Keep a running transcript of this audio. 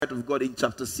right of God in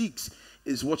chapter 6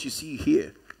 is what you see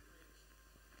here.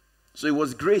 So it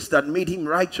was grace that made him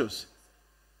righteous.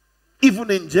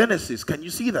 Even in Genesis, can you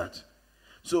see that?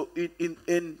 So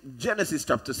in Genesis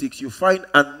chapter 6, you find,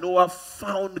 and Noah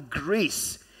found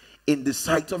grace in the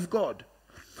sight of God.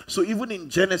 So even in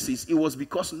Genesis, it was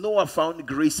because Noah found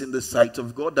grace in the sight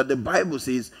of God that the Bible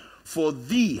says, for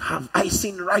thee have I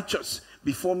seen righteous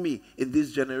before me in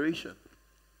this generation.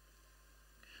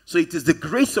 So it is the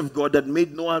grace of God that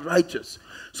made Noah righteous.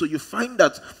 So you find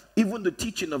that even the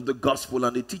teaching of the gospel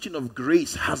and the teaching of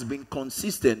grace has been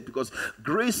consistent, because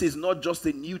grace is not just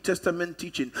a New Testament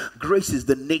teaching. Grace is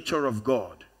the nature of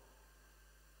God.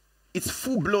 It's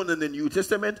full-blown in the New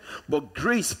Testament, but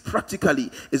grace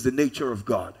practically is the nature of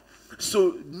God.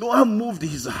 So Noah moved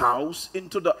his house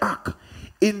into the ark.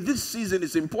 In this season,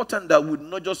 it's important that we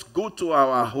not just go to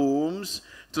our homes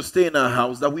to stay in our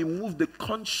house, that we move the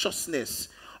consciousness,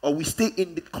 or we stay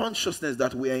in the consciousness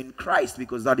that we are in Christ,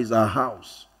 because that is our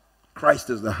house. Christ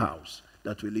is the house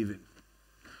that we live in.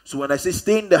 So when I say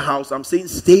stay in the house, I'm saying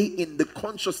stay in the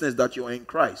consciousness that you are in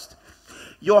Christ.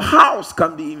 Your house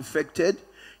can be infected.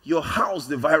 Your house,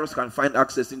 the virus can find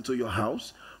access into your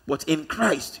house. But in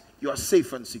Christ, you are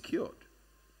safe and secured.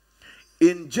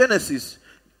 In Genesis,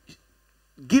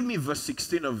 give me verse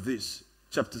 16 of this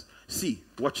chapter. See,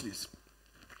 watch this.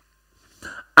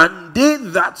 And they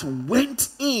that went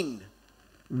in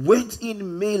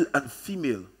male and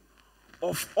female,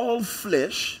 of all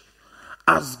flesh,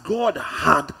 as God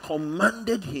had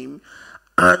commanded him,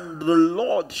 and the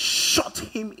Lord shut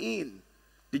him in.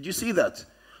 Did you see that?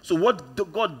 So what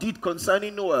God did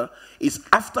concerning Noah is,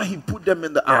 after he put them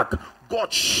in the ark,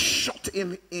 God shut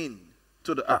him in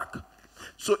to the ark.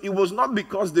 So it was not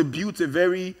because they built a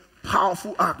very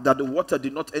powerful ark that the water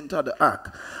did not enter the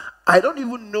ark. I don't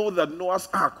even know that Noah's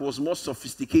ark was more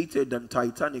sophisticated than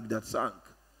Titanic that sank.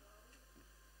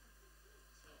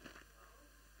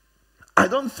 I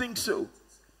don't think so.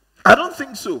 I don't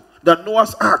think so that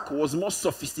Noah's ark was more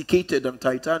sophisticated than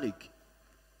Titanic.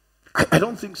 I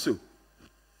don't think so.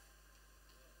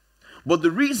 But the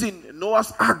reason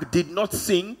Noah's ark did not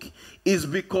sink is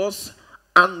because,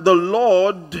 and the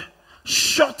Lord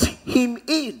shut him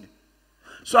in.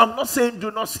 So I'm not saying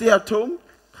do not stay at home.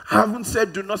 I haven't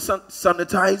said do not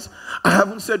sanitize. I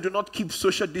haven't said do not keep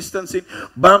social distancing.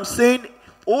 But I'm saying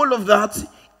all of that,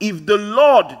 if the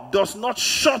Lord does not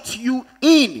shut you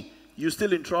in, you're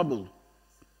still in trouble.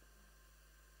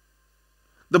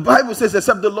 The Bible says,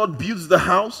 except the Lord builds the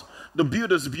house, the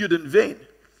builders build in vain.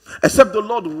 Except the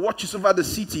Lord watches over the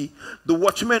city, the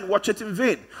watchmen watch it in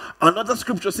vain. Another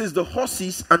scripture says, the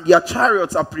horses and their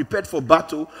chariots are prepared for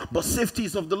battle, but safety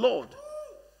is of the Lord.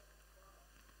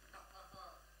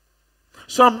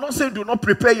 So I'm not saying do not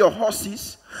prepare your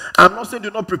horses. I'm not saying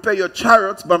do not prepare your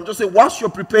chariots, but I'm just saying whilst you're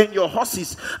preparing your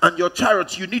horses and your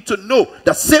chariots, you need to know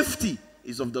that safety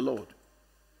is of the Lord.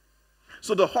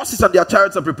 So the horses and their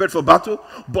chariots are prepared for battle,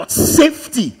 but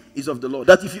safety is of the Lord.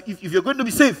 That if you're going to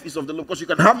be safe, is of the Lord. Because you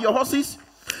can have your horses,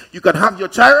 you can have your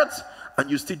chariots,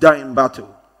 and you still die in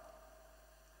battle.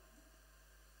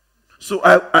 So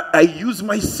I use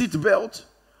my seat belt,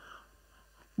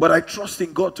 but I trust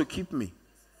in God to keep me.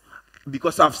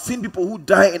 Because I've seen people who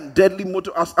die in deadly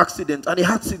motor accidents and they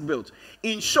had seat belts.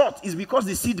 In short, it's because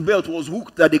the seat belt was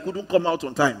hooked that they couldn't come out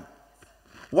on time.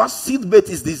 What seat belt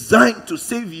is designed to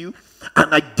save you,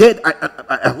 and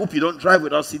I hope you don't drive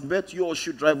without seat belt. You all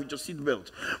should drive with your seat belt.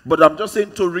 But I'm just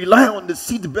saying, to rely on the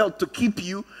seat belt to keep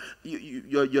you,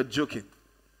 you're joking.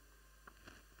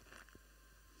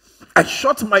 I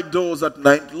shut my doors at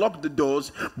night, lock the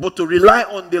doors, but to rely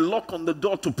on the lock on the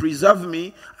door to preserve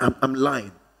me, I'm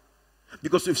lying.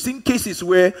 Because we've seen cases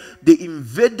where they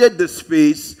invaded the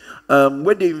space, and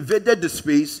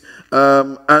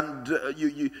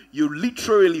you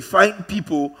literally find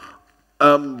people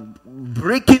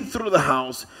breaking through the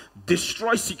house,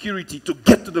 destroy security to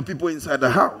get to the people inside the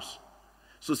house.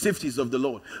 So safety is of the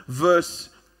Lord. Verse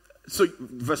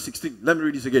 16, let me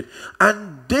read this again.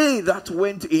 And they that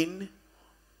went in,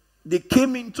 they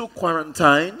came into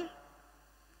quarantine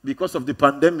because of the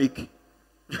pandemic.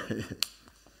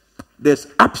 There's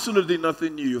absolutely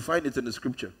nothing new. You find it in the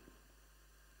scripture.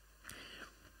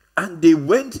 And they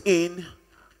went in,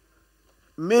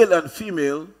 male and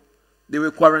female. They were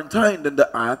quarantined in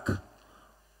the ark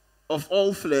of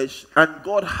all flesh, and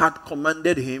God had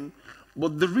commanded him.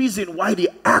 But the reason why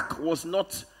the ark was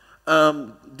not,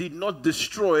 did not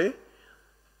destroy,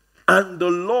 and the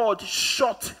Lord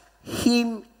shut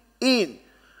him in.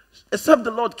 Except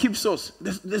the Lord keeps us.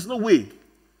 There's no way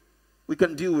we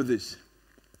can deal with this.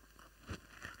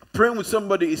 Praying with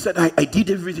somebody, he said, I did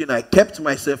everything. I kept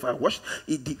myself. I washed.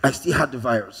 I still had the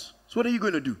virus. So what are you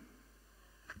going to do?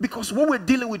 Because what we're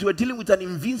dealing with an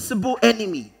invincible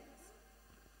enemy.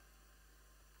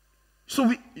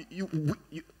 So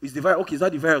is the virus, okay, is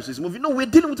that the virus is moving? No, we're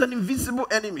dealing with an invincible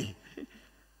enemy.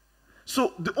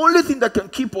 So the only thing that can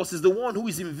keep us is the one who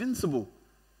is invincible.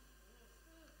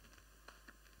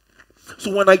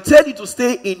 So when I tell you to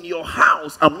stay in your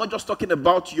house, I'm not just talking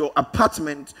about your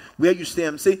apartment where you stay.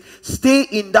 I'm saying stay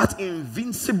in that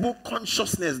invincible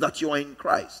consciousness that you are in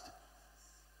Christ.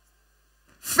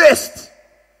 First,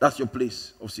 that's your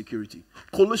place of security.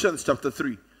 Colossians chapter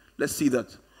 3. Let's see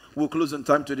that. We'll close on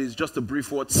time today. It's just a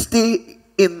brief word. Stay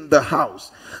in the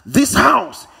house. This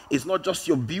house is not just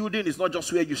your building. It's not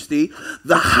just where you stay.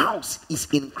 The house is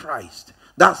in Christ.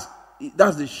 That's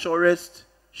the surest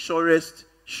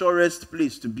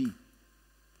place to be.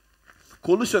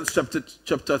 Colossians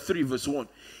chapter 3 verse 1.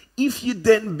 If you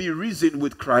then be risen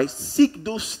with Christ, seek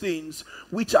those things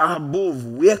which are above,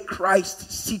 where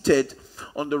Christ seated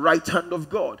on the right hand of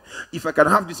God. If I can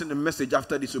have this in the message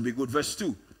after this will be good. Verse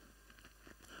 2.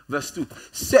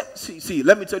 See,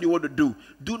 let me tell you what to do.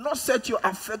 Do not set your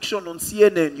affection on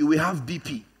CNN. You will have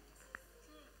BP.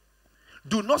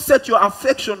 Do not set your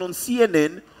affection on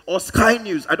CNN or Sky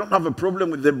News. I don't have a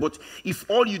problem with them, but if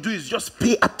all you do is just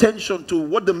pay attention to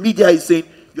what the media is saying,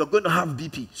 you're going to have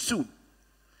BP soon.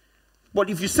 But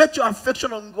if you set your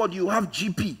affection on God, you have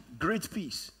GP, great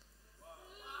peace.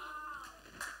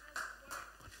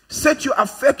 Set your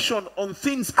affection on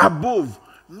things above,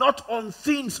 not on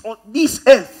things on this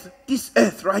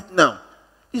earth right now.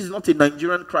 This is not a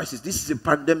Nigerian crisis. This is a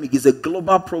pandemic. It's a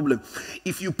global problem.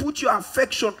 If you put your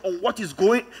affection on what is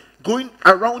going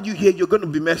around you here, you're going to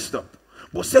be messed up.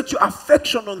 But set your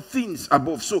affection on things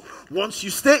above. So once you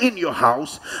stay in your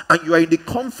house and you are in the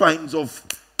confines of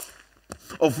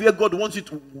where God wants you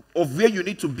to, of where you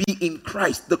need to be in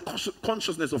Christ, the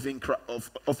consciousness of in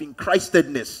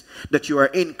Christedness, that you are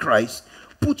in Christ,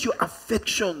 put your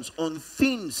affections on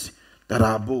things that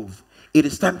are above. It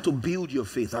is time to build your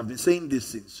faith. I've been saying this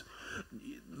since.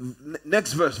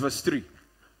 Next verse 3.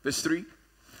 Verse 3.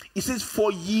 It says,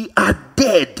 for ye are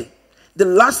dead. The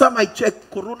last time I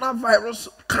checked, coronavirus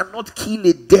cannot kill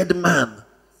a dead man.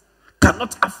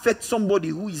 Cannot affect somebody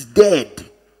who is dead.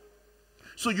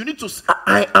 So you need to say,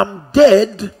 I am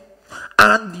dead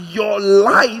and your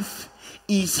life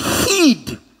is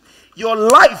hid. Your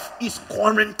life is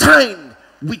quarantined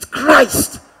with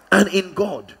Christ and in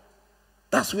God.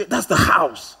 That's the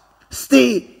house.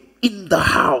 Stay in the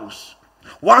house.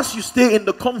 Once you stay in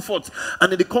the comfort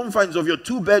and in the confines of your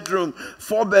 2-bedroom,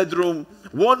 4-bedroom,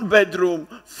 1-bedroom,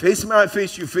 face me, I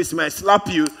face you, face me, I slap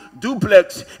you,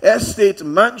 duplex, estate,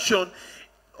 mansion,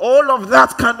 all of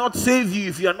that cannot save you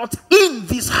if you are not in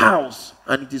this house.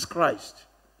 And it is Christ.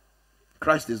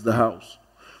 Christ is the house.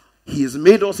 He has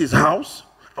made us his house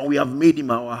and we have made him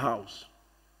our house.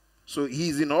 So he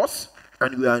is in us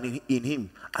and we are in him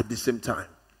at the same time.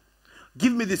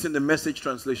 Give me this in the Message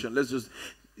translation. Let's just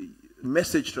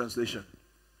Message translation.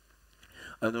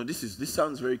 I know this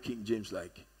sounds very King James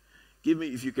like. Give me,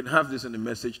 if you can have this in the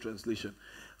Message translation.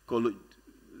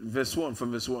 Verse 1.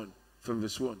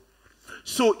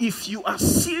 So if you are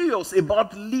serious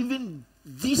about living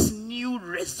this new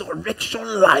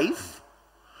resurrection life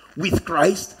with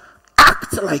Christ,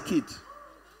 act like it.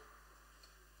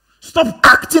 Stop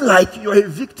acting like you're a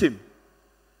victim.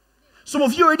 Some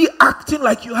of you are already acting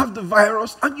like you have the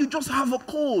virus and you just have a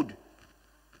cold.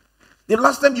 The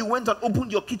last time you went and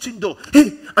opened your kitchen door,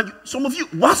 some of you,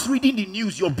 whilst reading the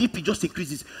news, your BP just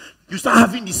increases. You start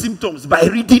having the symptoms by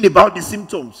reading about the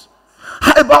symptoms.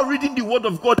 How about reading the Word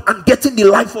of God and getting the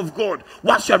life of God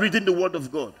whilst you're reading the Word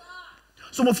of God?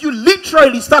 Some of you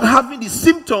literally start having the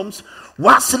symptoms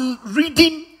whilst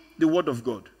reading the Word of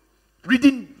God.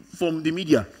 Reading from the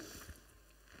media.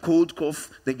 Cold,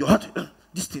 cough, then your heart,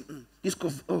 this thing, this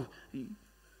cough, oh.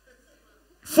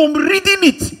 From reading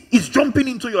it, it's jumping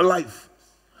into your life.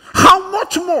 How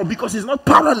much more? Because it's not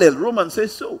parallel. Romans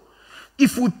says so.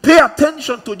 If we pay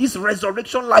attention to this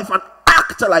resurrection life and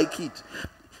act like it.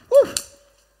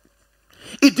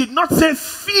 It did not say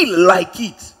feel like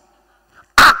it.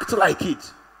 Act like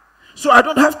it. So I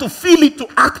don't have to feel it to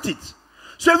act it.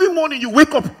 So every morning you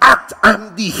wake up, act.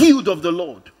 I'm the healed of the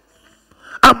Lord.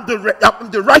 I'm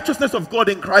the righteousness of God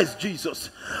in Christ Jesus.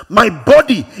 My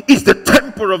body is the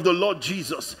temple of the Lord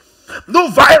Jesus. No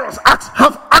virus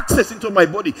have access into my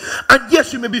body. And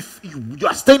yes, you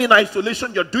are staying in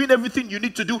isolation, you're doing everything you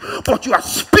need to do, but you are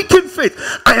speaking faith.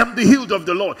 I am the healed of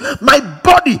the Lord. My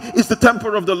body is the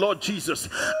temple of the Lord Jesus.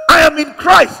 I am in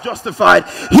Christ justified.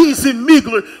 He is in me.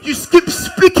 You keep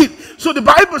speaking. So the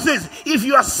Bible says, if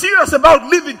you are serious about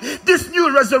living this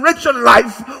new resurrection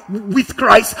life with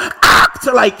Christ, act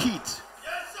like it.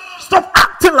 Stop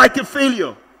acting like a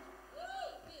failure.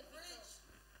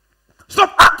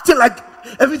 Stop acting like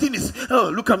everything is, oh,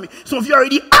 look at me. So if you're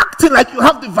already acting like you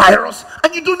have the virus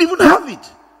and you don't even have it,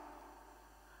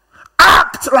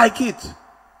 act like it.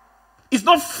 It's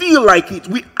not feel like it.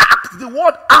 We act. The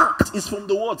word act is from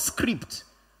the word script.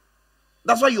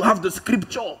 That's why you have the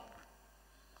scripture.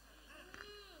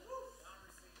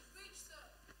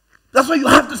 That's why you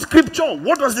have the scripture.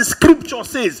 What does the scripture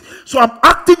says? So I'm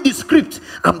acting the script.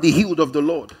 I'm the healed of the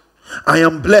Lord. I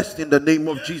am blessed in the name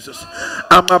of Jesus.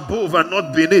 I'm above and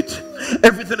not beneath.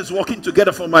 Everything is working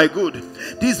together for my good.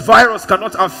 This virus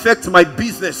cannot affect my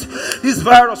business. This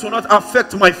virus will not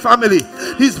affect my family.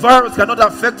 This virus cannot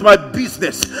affect my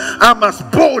business. I'm as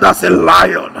bold as a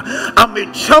lion. I'm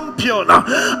a champion.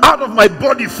 Out of my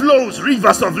body flows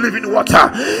rivers of living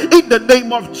water. In the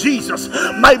name of Jesus.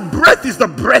 My breath is the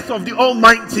breath of the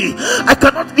Almighty. I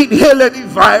cannot inhale any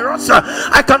virus.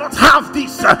 I cannot have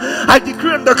this. I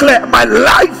decree and declare my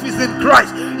life is in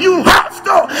Christ. You have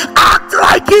to act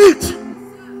like it.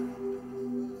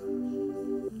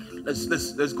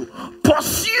 Let's go.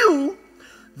 Pursue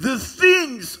the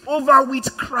things over which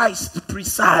Christ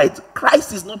presides.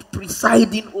 Christ is not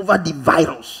presiding over the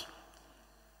virus.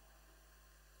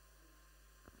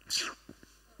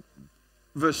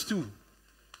 Verse 2.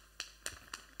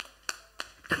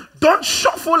 Don't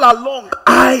shuffle along,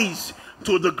 eyes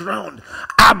to the ground,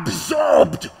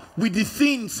 absorbed with the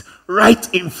things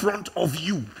right in front of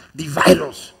you, the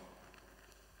virus.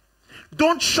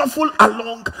 Don't shuffle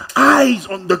along, eyes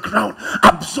on the ground,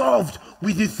 absorbed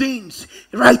with the things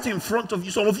right in front of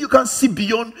you. Some of you can't see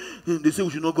beyond. They say we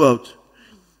should not go out.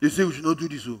 They say we should not do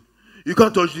this. Oh. You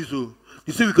can't touch this. Oh.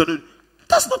 They say we cannot.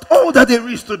 That's not all that there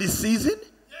is to this season.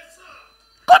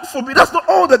 God forbid, that's not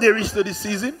all that there is to this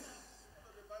season.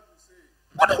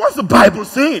 What's the Bible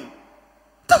saying?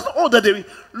 That's not all that there is.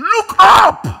 Look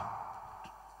up.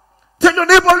 Tell your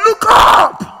neighbor, look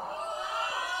up.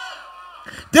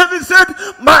 David said,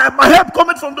 my help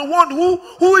cometh from the one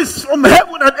who is from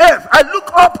heaven and earth. I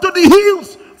look up to the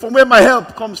hills from where my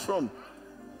help comes from.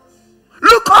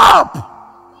 Look up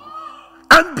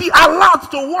and be alert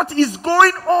to what is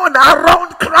going on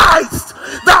around Christ.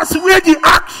 That's where the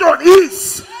action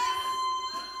is.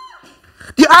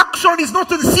 The action is not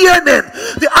in CNN.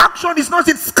 The action is not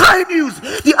in Sky News.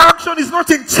 The action is not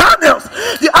in channels.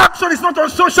 The action is not on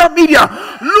social media.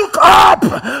 Look up.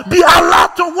 Be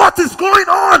alert to what is going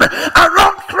on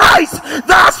around Christ.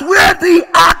 That's where the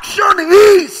action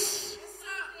is.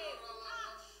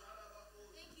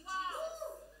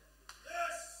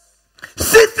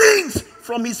 See things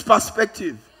from his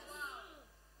perspective.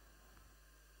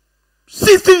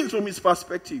 See things from his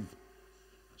perspective.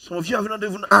 Some of you have not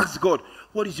even asked God,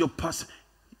 what is your past?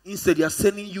 Instead, they are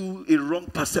sending you a wrong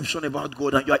perception about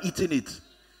God and you are eating it.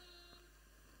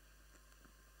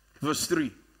 Verse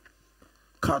 3.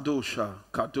 Kadosha,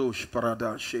 Kadosh,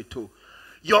 Parada, Sheto.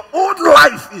 Your old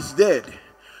life is dead.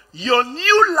 Your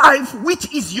new life,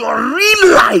 which is your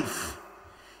real life,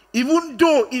 even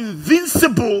though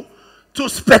invincible to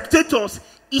spectators,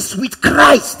 is with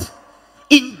Christ.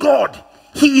 In God,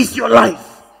 He is your life.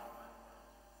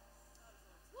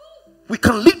 We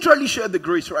can literally share the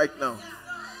grace right now.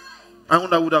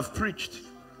 And I would have preached.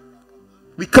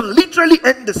 We can literally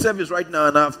end the service right now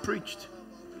and I have preached.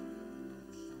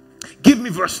 Give me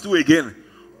verse 2 again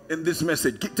in this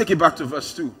message. Take it back to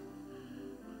verse 2.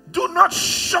 Do not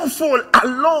shuffle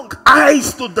along,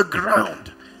 eyes to the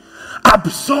ground,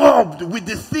 absorbed with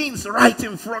the things right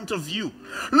in front of you.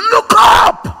 Look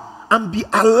up and be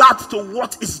alert to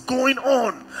what is going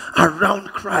on around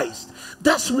Christ.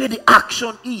 That's where the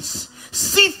action is.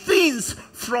 See things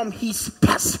from his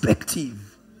perspective.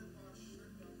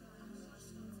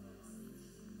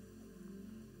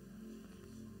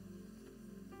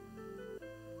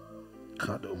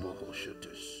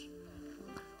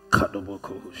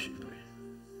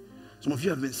 Some of you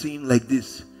have been saying like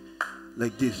this,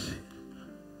 like this,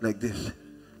 like this,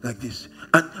 like this.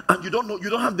 And you don't know, you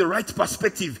don't have the right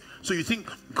perspective. So you think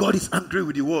God is angry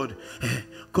with the world.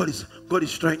 God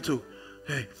is trying to,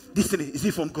 this thing, is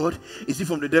it from God? Is it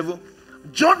from the devil?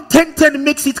 John 10:10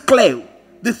 makes it clear.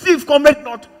 The thief cometh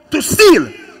not to steal,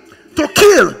 to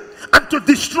kill, and to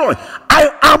destroy.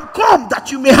 I am come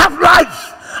that you may have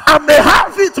life and may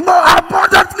have it more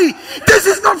abundantly. This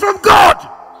is not from God.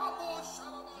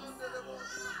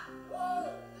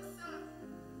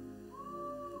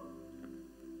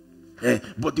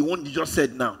 But the one you just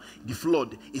said now, the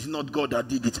flood, is not God that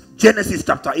did it. Genesis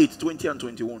chapter 8, 20 and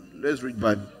 21. Let's read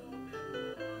Bible.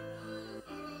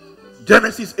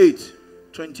 Genesis 8,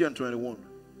 20 and 21.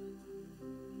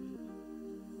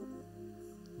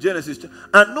 Genesis.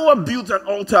 And Noah built an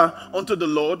altar unto the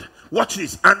Lord. Watch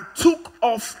this. And took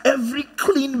of every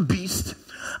clean beast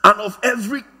and of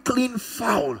every clean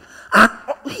fowl. And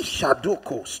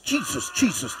Shadokos.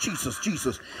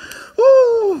 Jesus.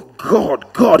 Oh,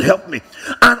 God help me.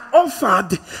 And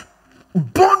offered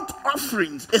burnt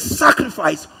offerings, a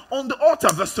sacrifice on the altar.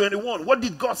 Verse 21. What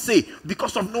did God say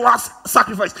because of Noah's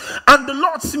sacrifice? And the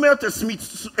Lord smelt a sweet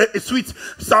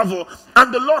savour.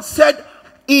 And the Lord said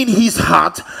in his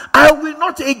heart, I will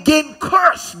not again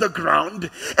curse the ground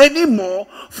anymore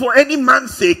for any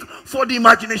man's sake, for the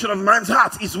imagination of man's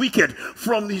heart is wicked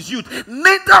from his youth.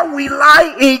 Neither will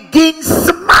I again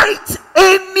smite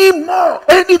anymore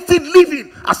anything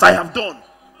living as I have done.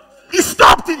 He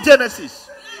stopped in Genesis.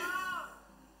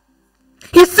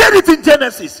 He said it in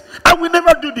Genesis. I will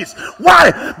never do this.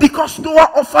 Why? Because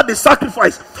Noah offered a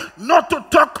sacrifice. Not to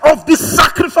talk of the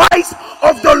sacrifice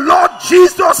of the Lord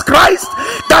Jesus Christ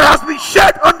that has been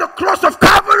shed on the cross of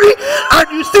Calvary. And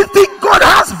you still think God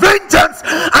has vengeance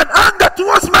and anger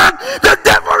towards man. The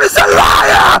devil is a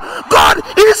liar. God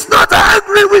is not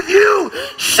angry with you.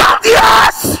 Shout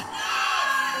yes.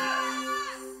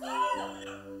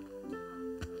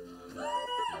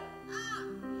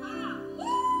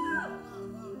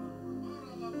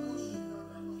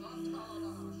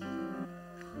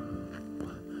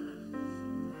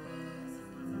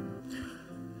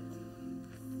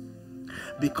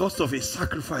 Because of a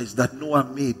sacrifice that Noah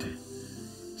made.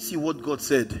 See what God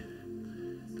said.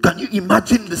 Can you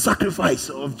imagine the sacrifice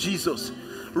of Jesus?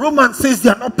 Romans says they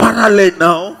are not parallel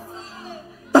now.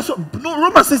 That's what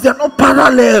Romans says they are not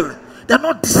parallel. They are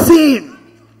not the same.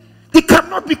 They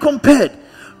cannot be compared.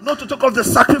 Not to talk of the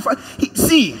sacrifice. He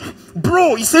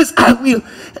says,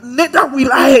 neither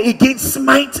will I again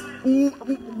smite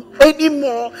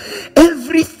anymore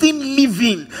everything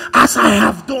living as I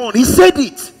have done. He said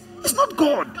it. It's not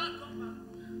God.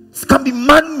 It can be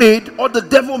man-made or the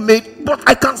devil made, but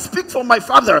I can speak for my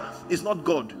Father. It's not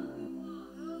God.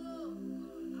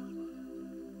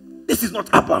 This is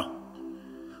not Abba.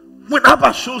 When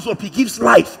Abba shows up, he gives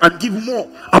life and gives more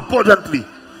abundantly.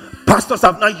 Pastors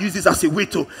have now used this as a way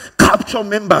to capture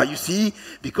member, you see,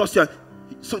 because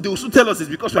so they also tell us it's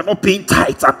because we are not paying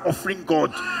tithes and offering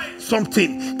God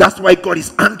something. That's why God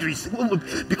is angry.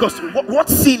 Because what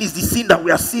sin is the sin that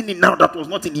we are sinning now that was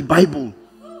not in the Bible?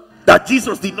 That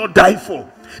Jesus did not die for.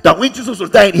 That when Jesus was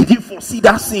dying, he didn't foresee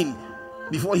that sin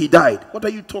before he died. What are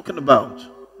you talking about?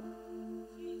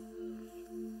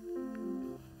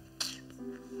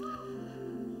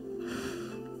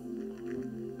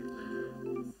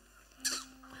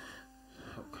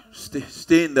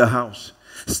 Stay in the house.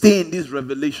 Stay in this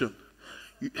revelation.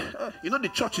 You know the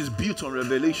church is built on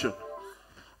revelation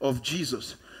of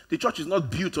Jesus. The church is not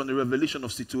built on the revelation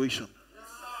of situation.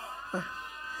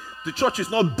 The church is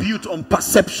not built on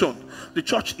perception. The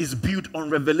church is built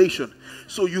on revelation.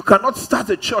 So you cannot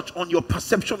start a church on your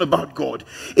perception about God.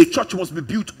 A church must be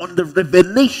built on the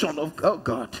revelation of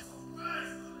God.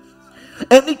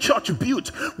 Any church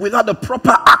built without the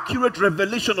proper accurate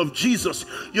revelation of Jesus,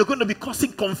 you're going to be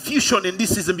causing confusion in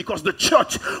this season, because the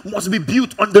church must be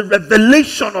built on the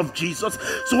revelation of Jesus.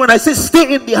 So when I say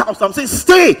stay in the house, I'm saying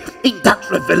stay in that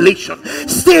revelation,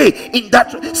 stay in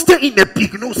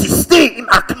epignosis, stay in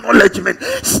acknowledgement,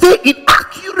 stay in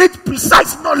accurate,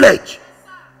 precise knowledge.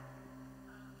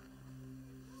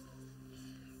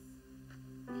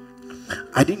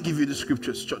 I didn't give you the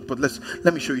scriptures, church, but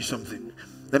let me show you something.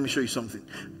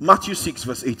 Matthew 6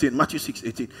 verse 18. Matthew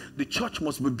 6:18. The church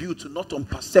must be built not on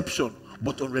perception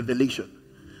but on revelation.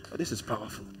 Oh, this is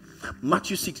powerful.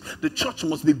 Matthew 6. The church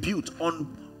must be built on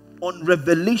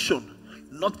revelation,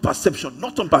 not perception,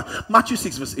 not on Matthew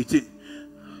 6 verse 18.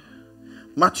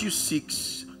 Matthew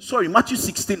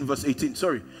 16 verse 18.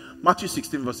 Sorry. Matthew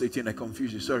 16 verse 18. I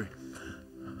confused you. Sorry.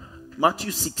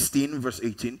 Matthew 16 verse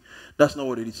 18. That's not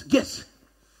what it is. Yes.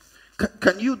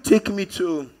 Can you take me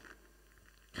to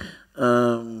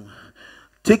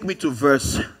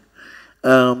verse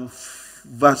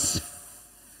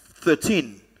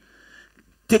 13.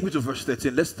 Take me to verse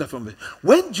 13. Let's start from there.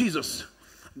 When Jesus,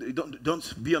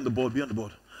 don't be on the board, be on the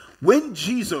board. When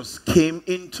Jesus came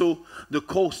into the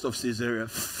coast of Caesarea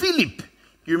Philippi,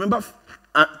 you remember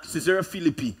Caesarea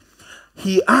Philippi?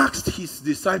 He asked his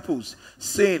disciples,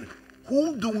 saying,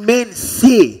 "Whom do men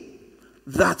say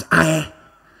that I,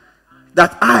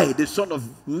 the Son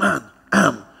of Man,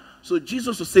 am?" So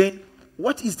Jesus was saying,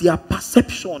 what is their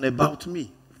perception about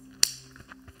me?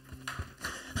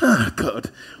 Ah,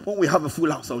 God, when we have a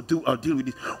full house, I'll deal with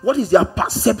it. What is their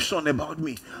perception about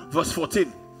me? Verse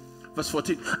 14.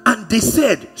 And they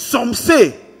said, some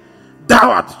say, thou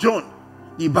art John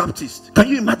the Baptist. Can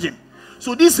you imagine?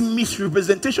 So this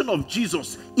misrepresentation of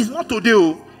Jesus is not today.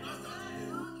 Oh.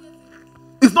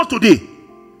 It's not today.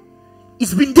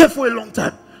 It's been there for a long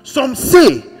time. Some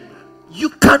say you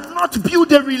cannot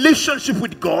build a relationship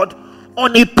with God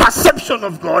on a perception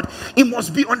of God. It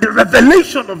must be on the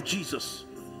revelation of Jesus.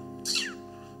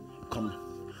 Come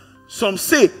on. Some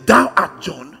say thou art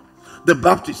John the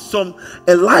Baptist, some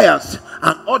Elias,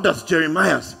 and others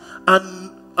Jeremiah's,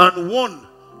 and one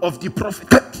of the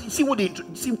prophets. See what they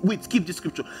wait, keep the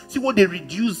scripture. See what they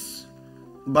reduce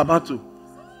Baba to.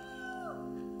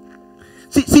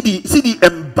 See the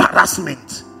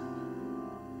embarrassment.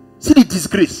 See the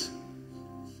disgrace.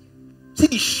 See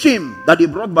the shame that they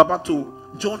brought Baba to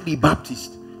John the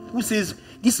Baptist, who says,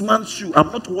 this man's shoe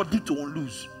I'm not worthy to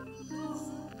unloose.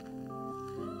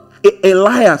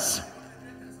 Elias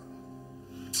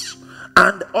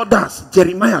and others,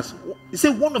 Jeremiah, he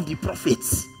said one of the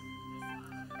prophets.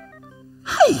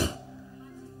 Hi.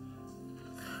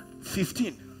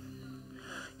 15.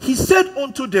 He said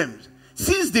unto them,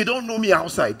 since they don't know me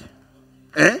outside,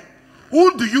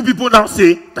 who do you people now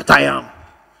say that I am?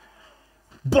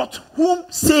 But whom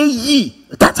say ye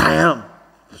that I am?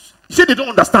 He said they don't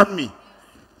understand me.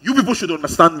 You people should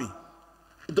understand me.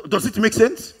 Does it make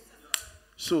sense?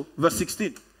 So, verse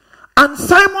 16. And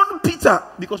Simon Peter,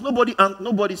 because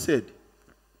nobody said.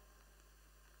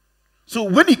 So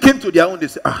when he came to their own, they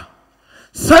said,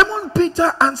 Simon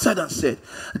Peter answered and said,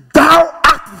 thou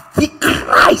art the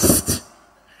Christ.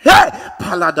 Hey,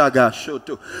 Paladaga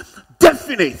Shoto.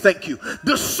 Definite, thank you.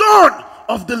 The Son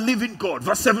of the living God.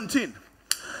 Verse 17.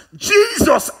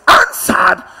 Jesus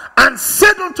answered and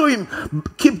said unto him,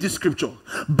 keep this scripture,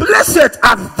 blessed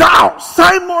art thou,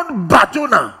 Simon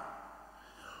Barjona,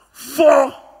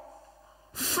 for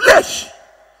flesh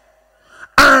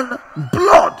and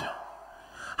blood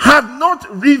have not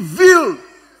revealed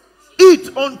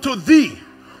it unto thee,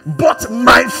 but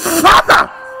my Father.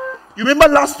 You remember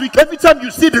last week, every time you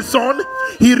see the Son,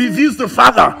 he reveals the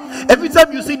Father. Every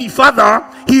time you see the Father,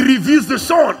 he reveals the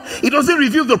Son. He doesn't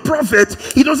reveal the prophet.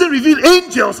 He doesn't reveal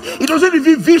angels. He doesn't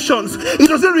reveal visions. He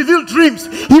doesn't reveal dreams.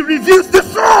 He reveals the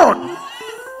Son.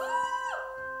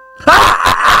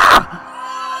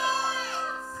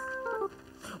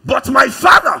 But my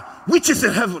Father, which is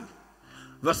in heaven.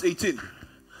 Verse 18.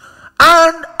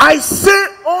 And I say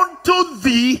unto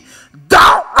thee,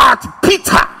 thou art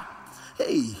Peter.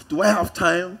 Hey, do I have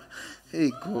time?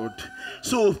 Hey, God.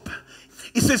 So,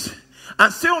 it says,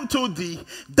 and say unto thee,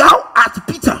 thou art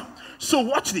Peter. So,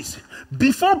 watch this.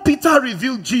 Before Peter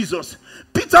revealed Jesus,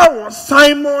 Peter was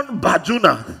Simon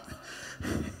Barjona.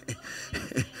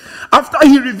 After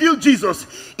he revealed Jesus,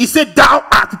 he said, thou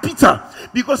art Peter.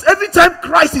 Because every time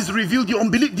Christ is revealed,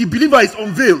 the believer is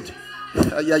unveiled.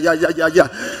 Every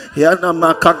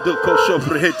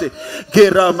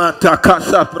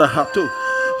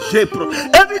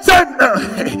time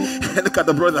look at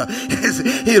the brother,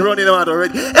 he's running out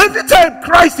already. Every time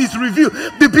Christ is revealed,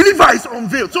 the believer is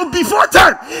unveiled. So before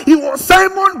time, he was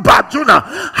Simon Barjona.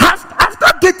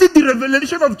 After getting the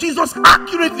revelation of Jesus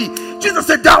accurately, Jesus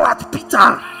said, thou art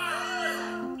Peter.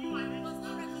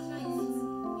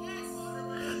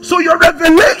 So your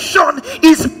revelation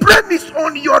is premised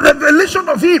on your revelation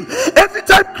of him. Every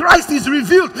time Christ is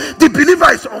revealed, the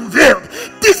believer is unveiled.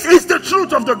 This is the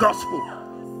truth of the gospel.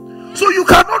 So you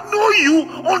cannot know you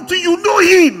until you know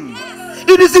him.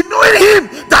 It is in knowing him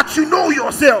that you know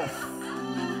yourself.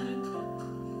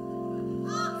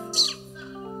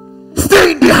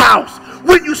 Stay in the house.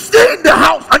 When you stay in the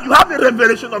house and you have a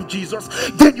revelation of Jesus,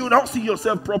 then you now see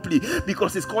yourself properly,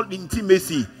 because it's called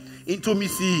intimacy. Into me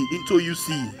see, into you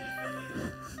see.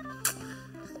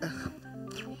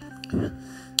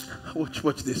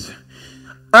 Watch this.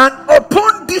 And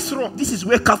upon this rock, this is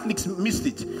where Catholics missed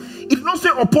it. It did not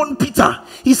say upon Peter.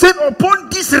 He said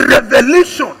upon this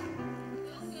revelation.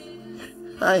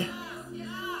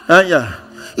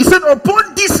 He said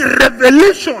upon this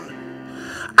revelation,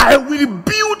 I will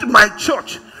build my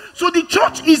church. So the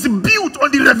church is built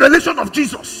on the revelation of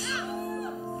Jesus.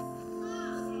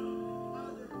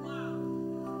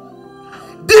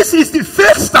 This is the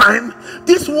first time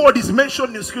this word is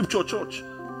mentioned in scripture, church.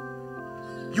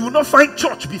 You will not find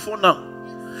church before now.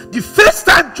 The first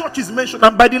time church is mentioned,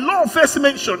 and by the law of first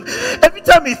mention, every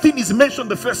time a thing is mentioned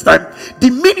the first time, the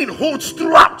meaning holds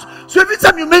throughout. So every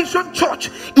time you mention church,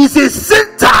 is a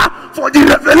center for the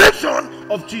revelation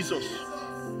of Jesus.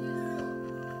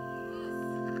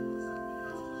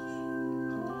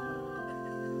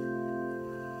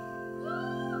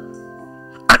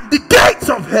 the gates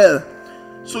of hell.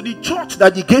 So the church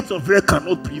that the gates of hell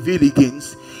cannot prevail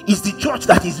against is the church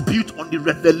that is built on the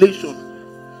revelation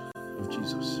of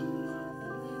Jesus.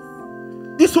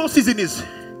 This whole season is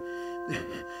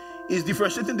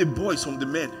differentiating the boys from the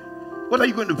men. What are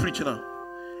you going to preach now?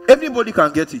 Everybody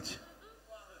can get it.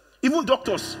 Even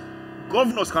doctors,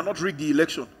 governors cannot rig the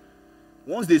election.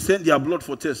 Once they send their blood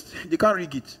for test, they can't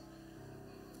rig it.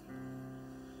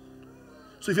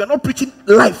 So if you're not preaching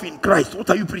life in Christ, what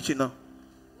are you preaching now?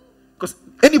 Because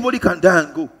anybody can die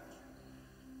and go.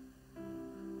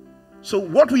 So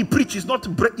what we preach is not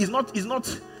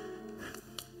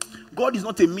God is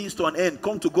not a means to an end.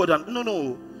 Come to God and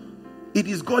no. It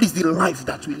is God is the life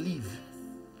that we live.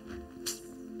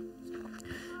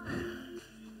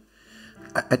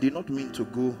 I did not mean to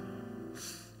go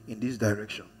in this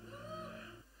direction.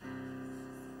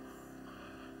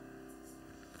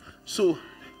 So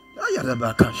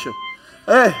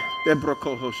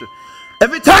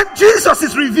every time Jesus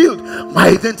is revealed, my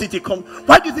identity comes.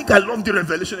 Why do you think I love the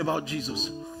revelation about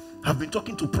Jesus? I've been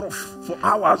talking to Prof for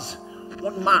hours.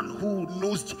 One man who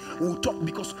knows, who talk,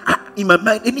 because in my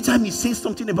mind, anytime he says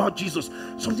something about Jesus,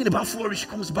 something about Flourish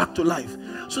comes back to life.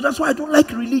 So that's why I don't like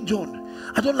religion.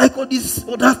 I don't like all these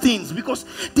other things, because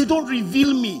they don't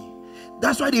reveal me.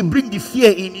 That's why they bring the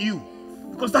fear in you,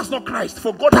 because that's not Christ.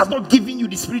 For God has not given you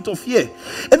the spirit of fear.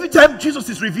 Every time Jesus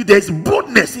is revealed, there is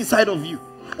boldness inside of you.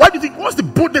 Why do you think, what's the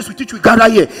boldness with which we gather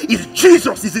here? Is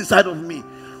Jesus is inside of me.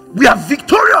 We are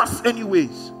victorious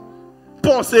anyways.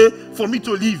 Paul said, for me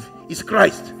to live is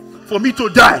Christ. For me to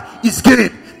die is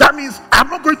gain. That means I'm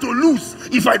not going to lose.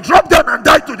 If I drop down and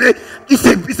die today, it's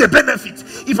a benefit.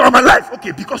 If I'm alive,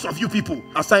 okay, because of you people.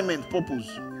 Assignment,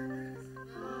 purpose.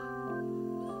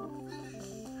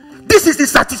 This is the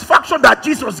satisfaction that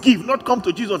Jesus gives. Not come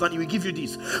to Jesus and he will give you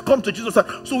this. Come to Jesus.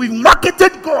 So we've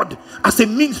marketed God as a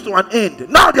means to an end.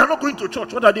 Now they are not going to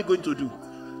church. What are they going to do?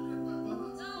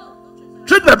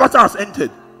 Trade by barter has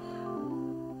entered.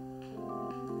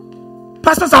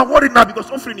 Pastors are worried now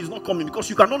because offering is not coming, because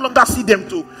you can no longer see them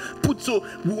to put. So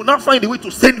we will now find a way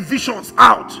to send visions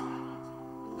out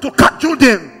to cajole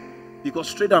them,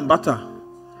 because trade and barter.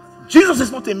 Jesus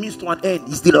is not a means to an end.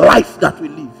 It's the life that we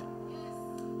live.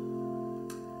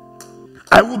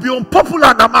 I will be unpopular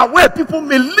and I'm aware people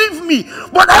may leave me,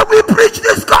 but I will preach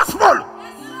this gospel.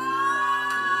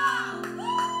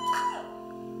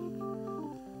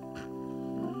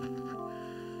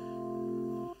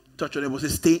 Touch your neighbor,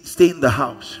 say, stay in the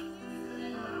house.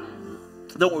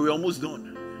 Don't worry, we're almost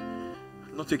done.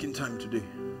 I'm not taking time today.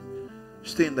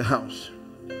 Stay in the house.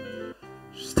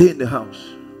 Stay in the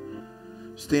house.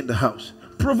 Stay in the house.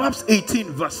 Proverbs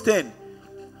 18 verse 10.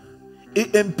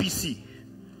 AMPC.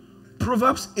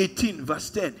 Proverbs 18 verse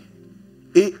 10.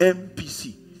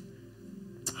 AMPC.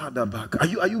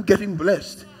 Are you getting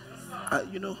blessed?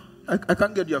 I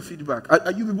can't get your feedback.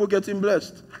 Are you people getting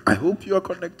blessed? I hope you are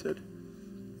connected.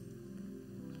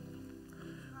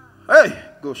 Hey,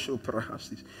 go show perhaps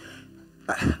this.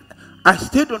 I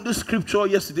stayed on this scripture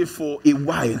yesterday for a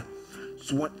while.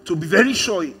 So to be very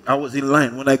sure I was in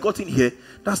line. When I got in here,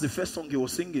 that's the first song he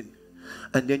was singing.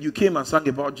 And then you came and sang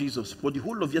about Jesus. But the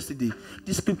whole of yesterday,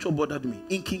 this scripture bothered me.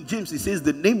 In King James, it says,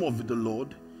 the name of the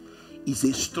Lord is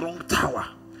a strong tower.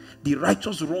 The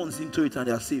righteous runs into it and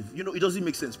they are saved. It doesn't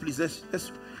make sense. Please,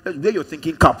 let's wear your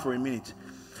thinking cap for a minute.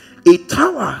 A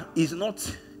tower is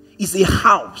a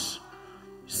house.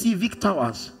 Civic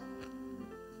towers,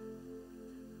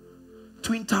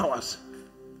 Twin Towers,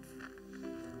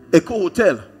 Echo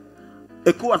Hotel,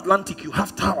 Echo Atlantic, you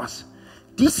have towers.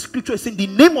 This scripture is saying the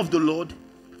name of the Lord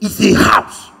is a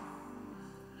house.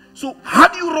 So how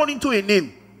do you run into a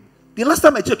name? The last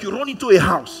time I checked, you run into a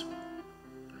house,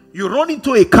 you run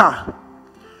into a car,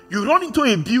 you run into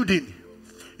a building,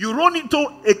 you run into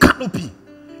a canopy,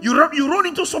 you run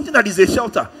into something that is a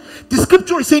shelter. The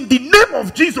scripture is saying the name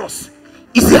of Jesus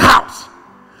is a house.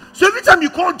 So every time you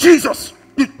call Jesus,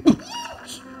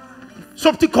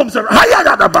 something comes around.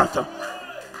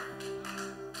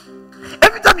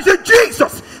 Every time you say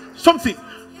Jesus, something.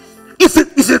 It's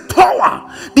a tower.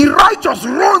 The righteous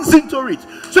runs into it.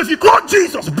 So if you call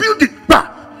Jesus, build it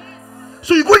back.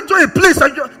 So you go into a place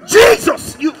and you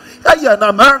Jesus,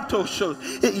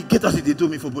 get us if they do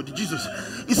me for body. Jesus.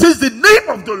 It says the name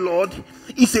of the Lord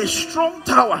is a strong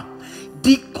tower.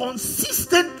 The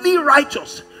consistently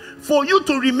righteous. For you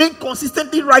to remain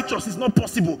consistently righteous is not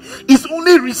possible. It's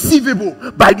only receivable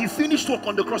by the finished work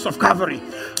on the cross of Calvary.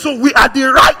 So we are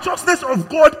the righteousness of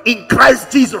God in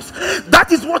Christ Jesus.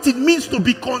 That is what it means to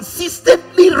be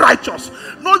consistently righteous.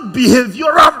 Not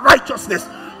behavioral righteousness.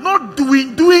 not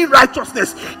doing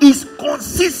righteousness, is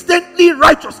consistently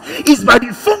righteous. Is by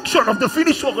the function of the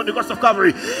finished work on the cross of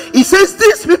Calvary. He says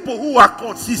these people who are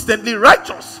consistently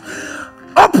righteous,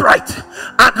 upright,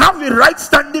 and have a right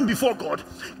standing before God,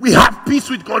 we have peace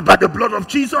with God by the blood of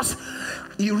Jesus.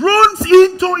 He runs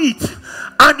into it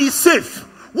and is safe.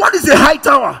 What is a high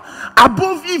tower?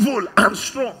 Above evil and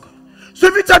strong. So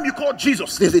every time you call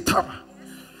Jesus, there's a tower.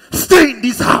 Stay in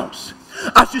this house.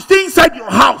 As you stay inside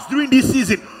your house during this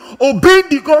season, obeying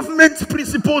the government's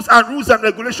principles and rules and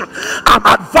regulations, I'm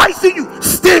advising you,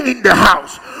 stay in the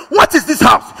house. What is this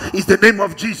house? It's the name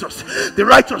of Jesus. The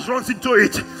righteous runs into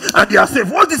it and they are safe.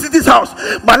 What is in this house?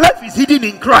 My life is hidden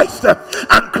in Christ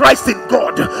and Christ in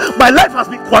God. My life has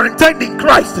been quarantined in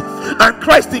Christ and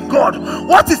Christ in God.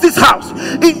 What is this house?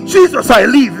 In Jesus I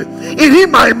live. In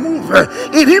Him I move.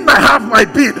 In Him I have my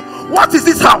being. What is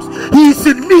this house? He is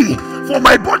in me. For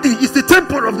my body is the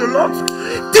temple of the Lord.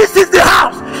 This is the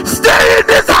house. Stay in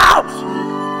this house.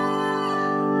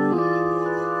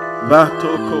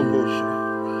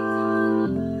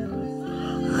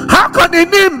 How can a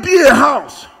name be a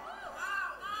house?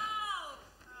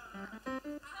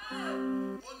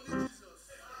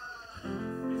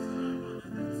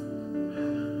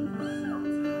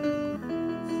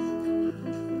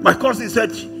 My cousin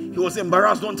said he was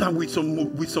embarrassed one time with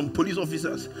some police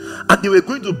officers, and they were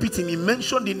going to beat him. He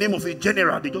mentioned the name of a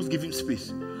general. They just give him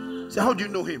space. Say, how do you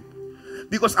know him?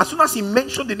 Because as soon as he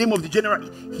mentioned the name of the general,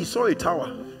 he saw a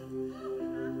tower.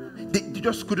 They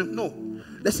just couldn't know.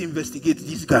 Let's investigate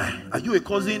this guy. Are you a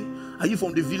cousin? Are you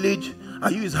from the village?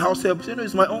 Are you his house help? Say, no,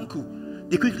 it's my uncle.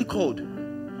 They quickly called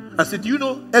and said, do you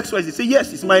know XYZ? They say,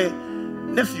 yes, it's my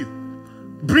nephew.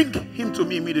 Bring him to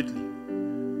me immediately.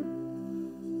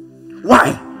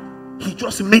 Why? He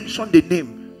just mentioned the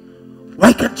name.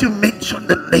 Why can't you mention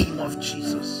the name of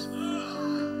Jesus?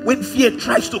 When fear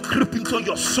tries to creep into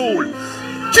your soul,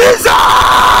 Jesus!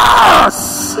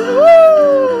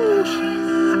 Woo!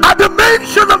 At the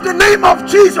mention of the name of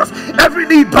Jesus, every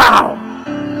knee bow,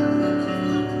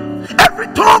 every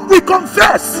tongue will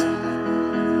confess.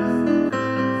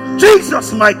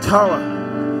 Jesus my tower,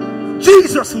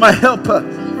 Jesus my helper,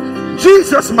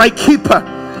 Jesus my keeper,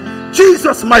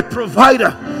 Jesus my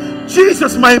provider,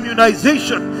 Jesus my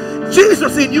immunization,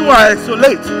 Jesus in you I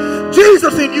isolate,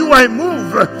 Jesus in you I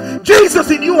move, Jesus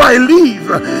in you I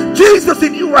live, Jesus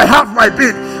in you I have my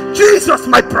being, Jesus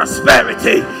my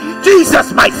prosperity,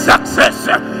 Jesus my success,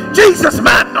 Jesus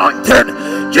my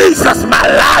anointing, Jesus my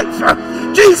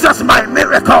life, Jesus my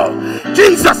miracle,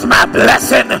 Jesus my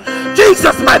blessing,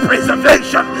 Jesus my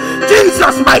preservation,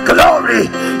 Jesus my glory,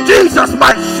 Jesus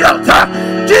my shelter,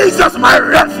 Jesus my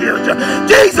refuge,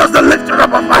 Jesus the lifter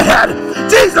up of my head,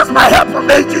 Jesus my help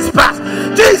from ages past,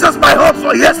 Jesus my hope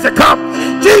for years to come,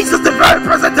 Jesus the very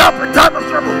present help in time of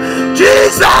trouble,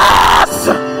 Jesus,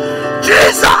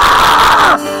 Jesus,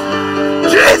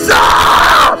 Jesus.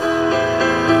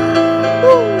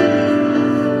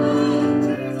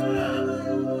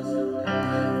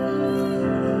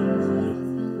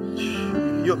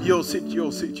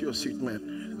 Your seat,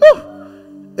 man. Woo!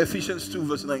 Ephesians 2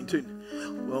 verse 19.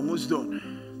 We're almost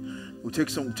done. We'll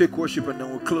take worship and then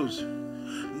we'll close.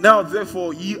 Now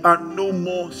therefore ye are no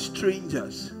more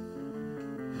strangers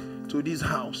to this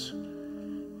house,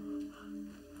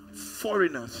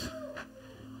 foreigners,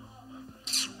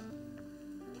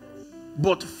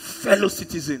 but fellow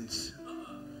citizens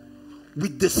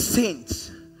with the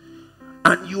saints,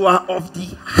 and you are of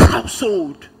the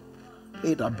household.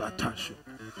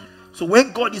 So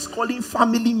when God is calling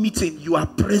family meeting, you are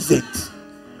present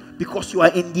because you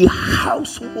are in the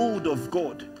household of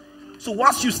God. So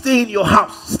once you stay in your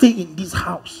house, stay in this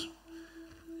house.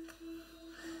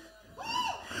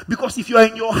 Because if you are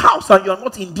in your house and you are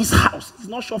not in this house, it's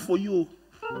not sure for you.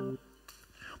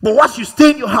 But once you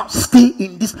stay in your house, stay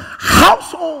in this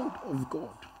household of God.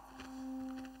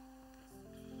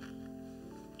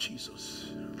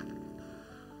 Jesus.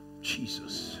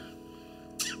 Jesus.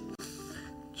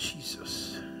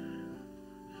 Jesus.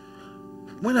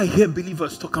 When I hear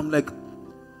believers talk, I'm like,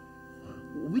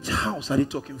 which house are they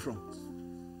talking from?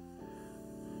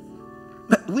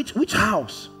 Which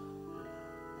house?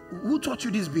 Who taught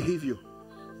you this behavior?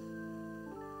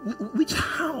 Which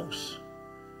house?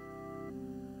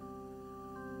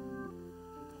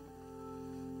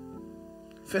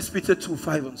 First Peter 2,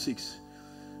 5 and 6.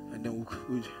 And then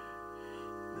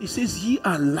it says, ye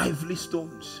are lively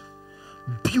stones,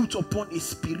 built upon a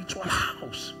spiritual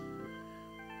house.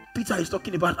 Peter is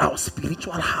talking about our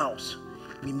spiritual house.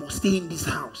 We must stay in this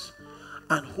house.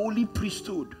 And holy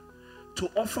priesthood, to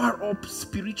offer up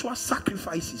spiritual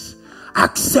sacrifices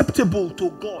acceptable to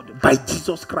God by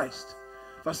Jesus Christ.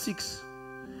 Verse 6.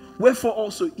 Wherefore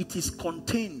also it is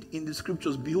contained in the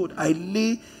scriptures, behold, I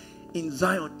lay in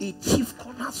Zion a chief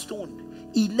cornerstone,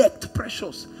 elect,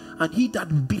 precious, and he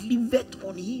that believeth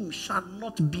on him shall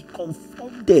not be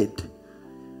confounded.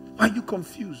 Why are you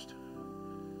confused?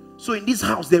 So in this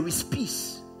house there is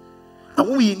peace. And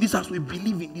when we're in this house, we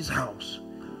believe in this house.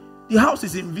 The house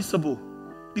is invisible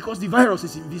because the virus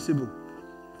is invisible.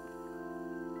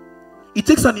 It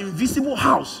takes an invisible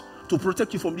house to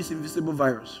protect you from this invisible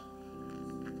virus.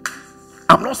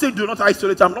 I'm not saying do not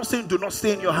isolate. I'm not saying do not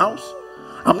stay in your house.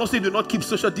 I'm not saying do not keep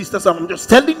social distance. I'm just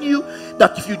telling you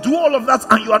that if you do all of that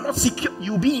and you are not secure,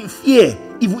 you'll be in fear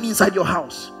even inside your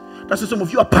house. That's why some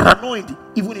of you are paranoid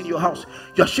even in your house.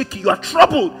 You are shaking, you are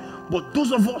troubled. But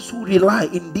those of us who rely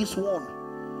in this one,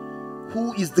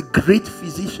 who is the great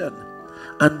physician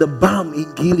and the balm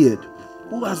in Gilead,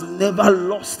 who has never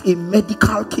lost a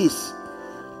medical case.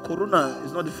 Corona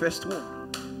is not the first one.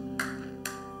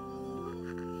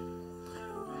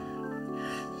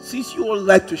 Since you all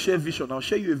like to share vision, I'll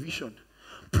share you a vision.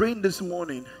 Praying this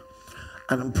morning,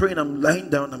 and I'm praying, I'm lying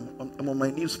down, I'm on my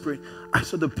knees praying. I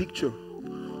saw the picture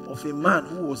of a man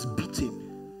who was beaten.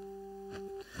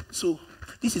 So,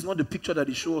 this is not the picture that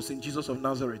they show us in Jesus of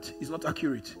Nazareth. It's not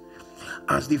accurate.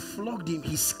 As they flogged him,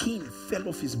 his skin fell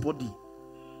off his body.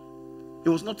 It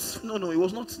was not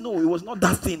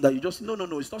that thing that you just,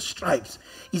 it's not stripes.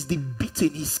 It's the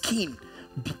beating. His skin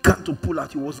began to pull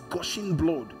out. He was gushing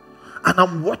blood. And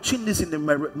I'm watching this in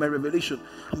my revelation.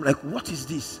 I'm like, what is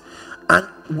this? And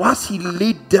whilst he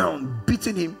laid down,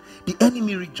 beating him, the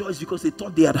enemy rejoiced because they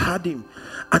thought they had had him.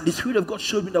 And the Spirit of God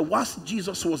showed me that whilst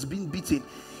Jesus was being beaten,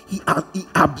 he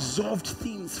absorbed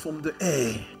things from the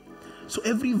air. So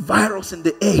every virus in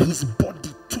the air, his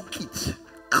body took it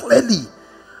clearly.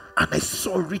 And I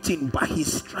saw written, by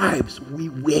his stripes we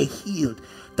were healed.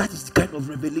 That is the kind of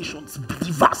revelations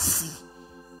believers see.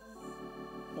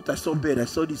 What I saw bed, I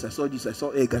saw this, I saw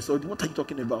egg, I saw this. What are you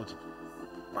talking about?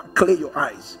 Clear your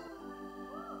eyes.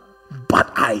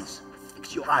 Bad eyes.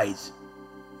 Fix your eyes.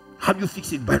 How do you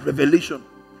fix it? By revelation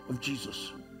of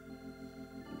Jesus.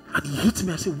 And he hit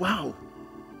me. I said, wow.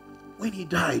 When he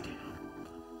died,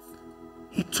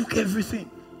 he took everything.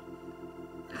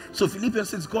 So Philippians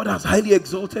says God has highly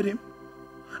exalted him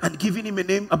and given him a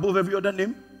name above every other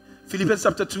name. Philippians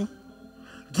chapter 2.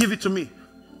 Give it to me.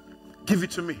 Give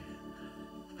it to me.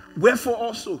 Wherefore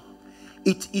also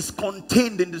it is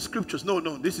contained in the scriptures. No,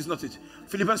 this is not it.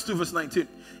 Philippians 2 verse 19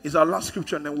 is our last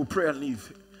scripture, and then we'll pray and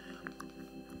leave.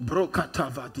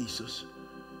 Brokatavadisus.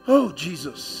 Oh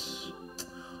Jesus.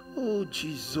 Oh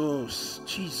Jesus.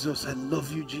 Jesus, I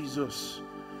love you, Jesus.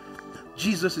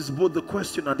 Jesus is both the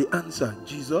question and the answer.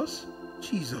 Jesus.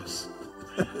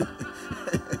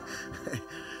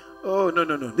 Oh no.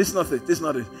 This is not it. This is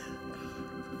not it.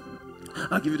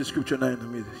 I'll give you the scripture now in a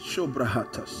minute.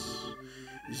 Shobrahatas.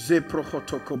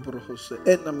 Zeprohotokobrohose.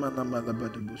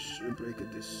 Enamanamalabadubush.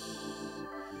 Break this.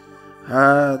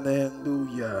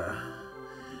 Hallelujah.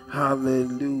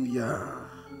 Hallelujah.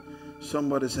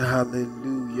 Somebody say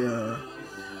hallelujah.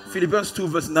 Philippians 2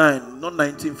 verse 9, not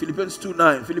 19. Philippians 2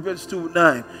 9. Philippians 2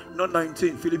 9, not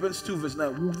 19. Philippians 2 verse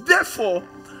 9. Therefore,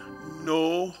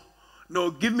 no.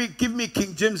 Give me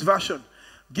King James Version.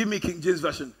 Give me King James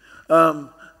Version.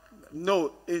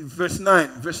 No, in verse 9.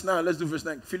 Verse 9, let's do verse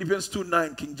 9. Philippians 2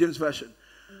 9, King James Version.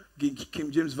 King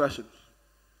James Version.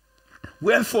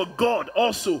 Wherefore God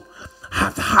also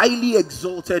hath highly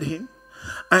exalted him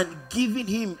and given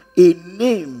him a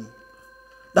name.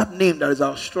 That name that is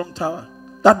our strong tower.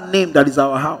 That name that is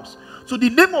our house. So the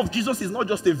name of Jesus is not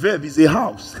just a verb, it's a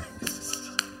house.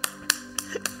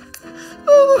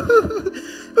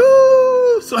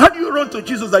 So how do you run to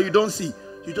Jesus that you don't see?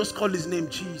 You just call his name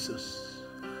Jesus.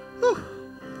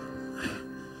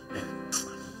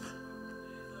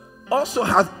 Also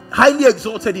hath highly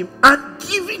exalted him and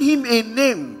given him a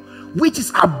name which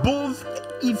is above.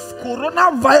 If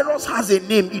coronavirus has a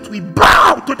name, it will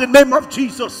bow to the name of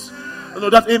Jesus. No,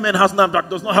 that amen has none, that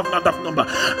does not have that number.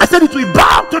 I said it will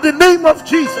bow to the name of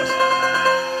Jesus.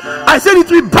 I said it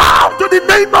will bow to the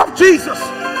name of Jesus.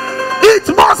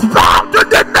 It must bow to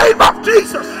the name of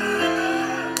Jesus.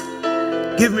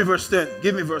 Give me verse 10.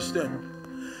 Give me verse 10.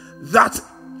 That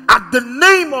at the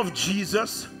name of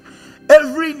Jesus,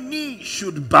 every knee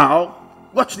should bow.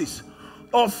 Watch this.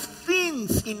 Of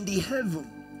things in the heaven,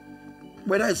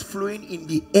 whether it's flowing in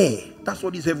the air. That's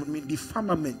what this heaven means. The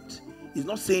firmament. It's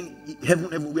not saying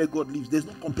heaven where God lives. There's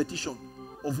no competition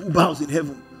of who bows in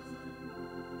heaven.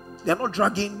 They are not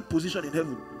dragging position in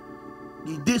heaven.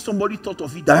 The day somebody thought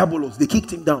of it, Diabolos, they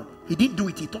kicked him down. He didn't do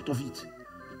it, he thought of it.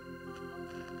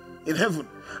 In heaven.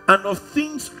 And of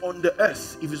things on the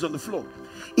earth, if it's on the floor.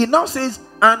 It now says,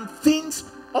 and things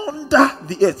under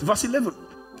the earth. Verse 11.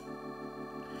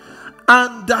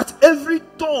 And that every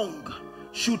tongue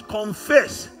should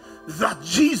confess that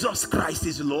Jesus Christ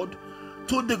is Lord,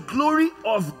 to the glory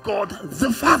of God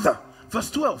the Father.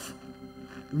 Verse 12.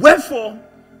 Wherefore,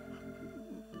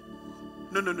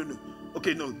 no.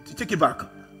 Okay, no, take it back.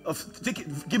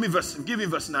 Give me verse 9.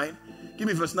 Give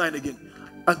me verse 9 again.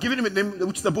 I'm giving him a name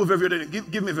which is above every other name.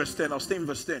 Give me verse 10. I'll stay in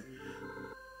verse 10.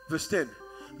 Verse 10.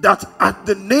 That at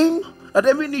the name, that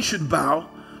every knee should bow,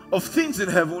 of things in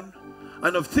heaven,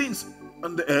 and of things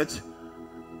on the earth,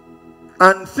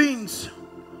 and things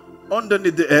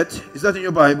underneath the earth. Is that in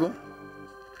your Bible?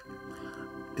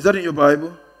 Is that in your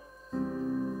Bible?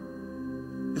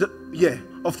 Yeah.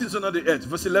 Of things under the earth.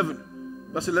 Verse 11.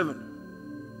 Verse 11.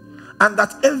 And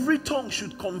that every tongue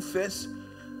should confess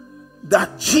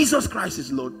that Jesus Christ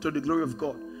is Lord, to the glory of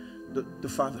God the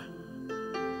Father.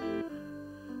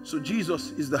 So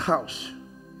Jesus is the house.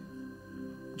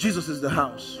 Jesus is the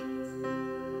house.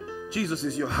 Jesus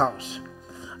is your house.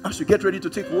 As we get ready to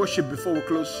take worship before we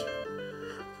close.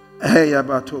 Hey,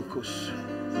 abatokos.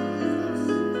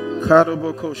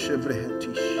 Karoboko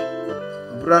shebrehentish.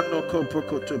 Branoko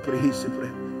pokoto prehisibre.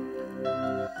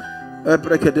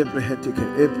 Ebrekedebrehentike.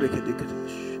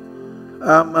 Ebrekedikadish.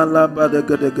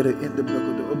 Amalabadagadagre in the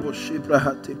blood of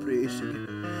Oboshibrahate prehisike.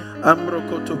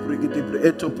 Amrokoto brigadibre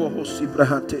etopohosi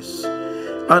brahantes.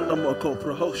 Anomoko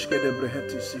prohoshke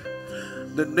debrehentisi.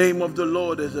 The name of the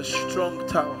Lord is a strong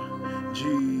tower.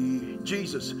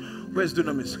 Jesus. Where's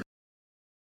Dunamis?